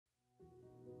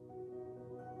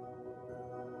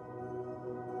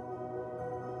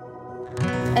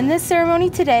In this ceremony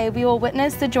today, we will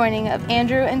witness the joining of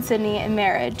Andrew and Sydney in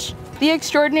marriage. The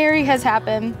extraordinary has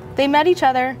happened. They met each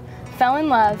other, fell in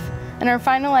love, and are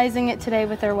finalizing it today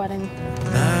with their wedding.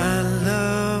 My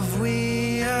love,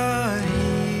 we are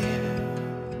here.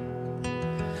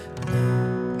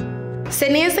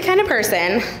 Sydney is the kind of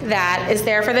person that is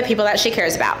there for the people that she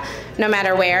cares about, no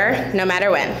matter where, no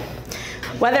matter when.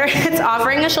 Whether it's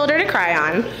offering a shoulder to cry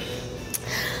on,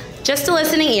 just a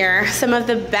listening ear, some of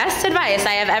the best advice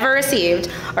I have ever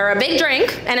received, or a big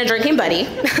drink and a drinking buddy,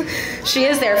 she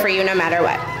is there for you no matter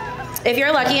what. If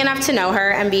you're lucky enough to know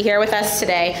her and be here with us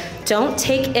today, don't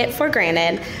take it for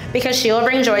granted, because she will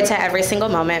bring joy to every single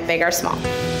moment, big or small.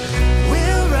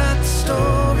 We'll write the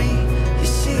story, you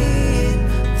see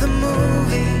it, the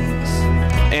movies.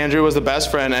 Andrew was the best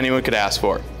friend anyone could ask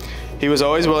for. He was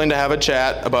always willing to have a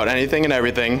chat about anything and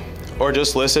everything, or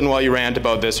just listen while you rant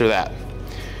about this or that.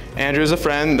 Andrew is a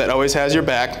friend that always has your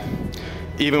back,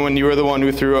 even when you were the one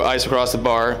who threw ice across the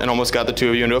bar and almost got the two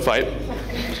of you into a fight,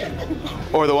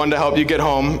 or the one to help you get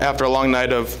home after a long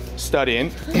night of studying.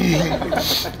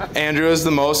 Andrew is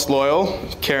the most loyal,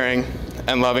 caring,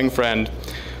 and loving friend,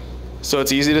 so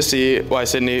it's easy to see why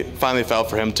Sydney finally fell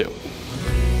for him too.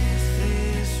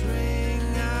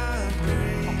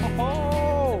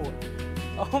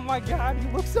 Oh my God, you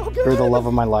look so good. You're the love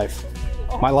of my life.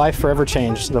 My life forever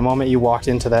changed the moment you walked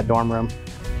into that dorm room.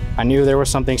 I knew there was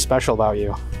something special about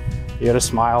you. You had a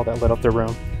smile that lit up the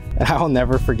room, and I will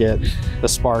never forget the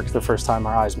spark the first time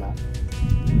our eyes met.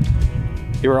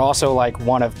 You were also like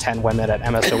one of 10 women at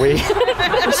MSOE,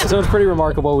 so it's pretty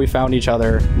remarkable we found each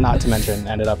other, not to mention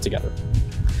ended up together.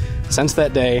 Since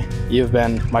that day, you've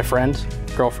been my friend,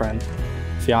 girlfriend,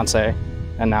 fiance,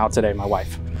 and now today my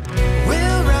wife.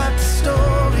 We'll write the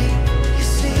story, you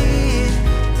see it,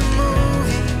 the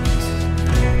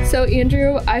movies. So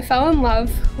Andrew, I fell in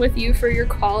love with you for your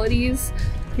qualities,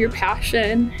 your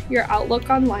passion, your outlook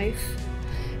on life.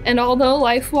 And although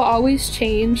life will always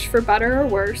change for better or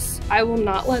worse, I will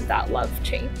not let that love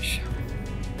change.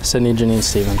 Sydney Janine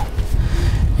Stephen,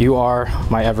 you are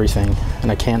my everything, and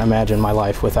I can't imagine my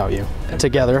life without you.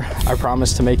 Together, I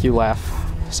promise to make you laugh,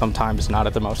 sometimes not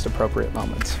at the most appropriate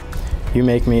moments. You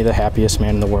make me the happiest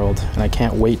man in the world, and I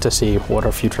can't wait to see what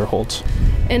our future holds.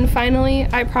 And finally,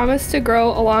 I promise to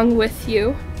grow along with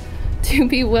you, to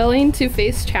be willing to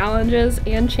face challenges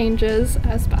and changes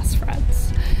as best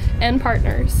friends and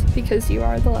partners, because you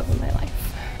are the love of my life.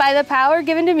 By the power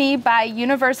given to me by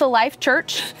Universal Life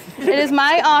Church, it is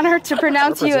my honor to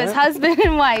pronounce you as husband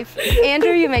and wife.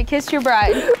 Andrew, you may kiss your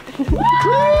bride.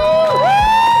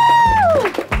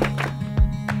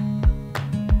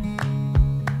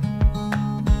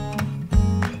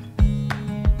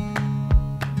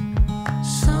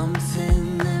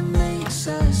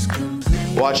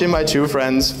 Watching my two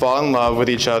friends fall in love with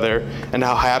each other and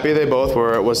how happy they both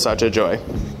were was such a joy.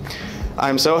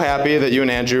 I'm so happy that you and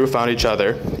Andrew found each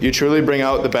other. You truly bring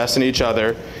out the best in each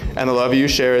other, and the love you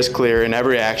share is clear in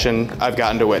every action I've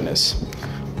gotten to witness.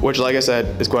 Which, like I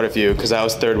said, is quite a few, because I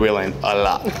was third wheeling a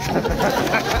lot.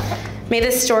 May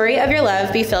the story of your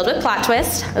love be filled with plot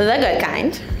twists, the good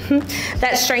kind,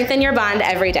 that strengthen your bond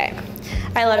every day.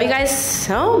 I love you guys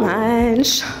so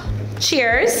much.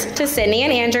 Cheers to Sydney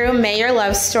and Andrew. May your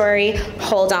love story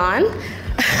hold on,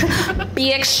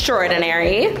 be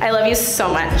extraordinary. I love you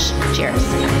so much.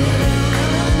 Cheers.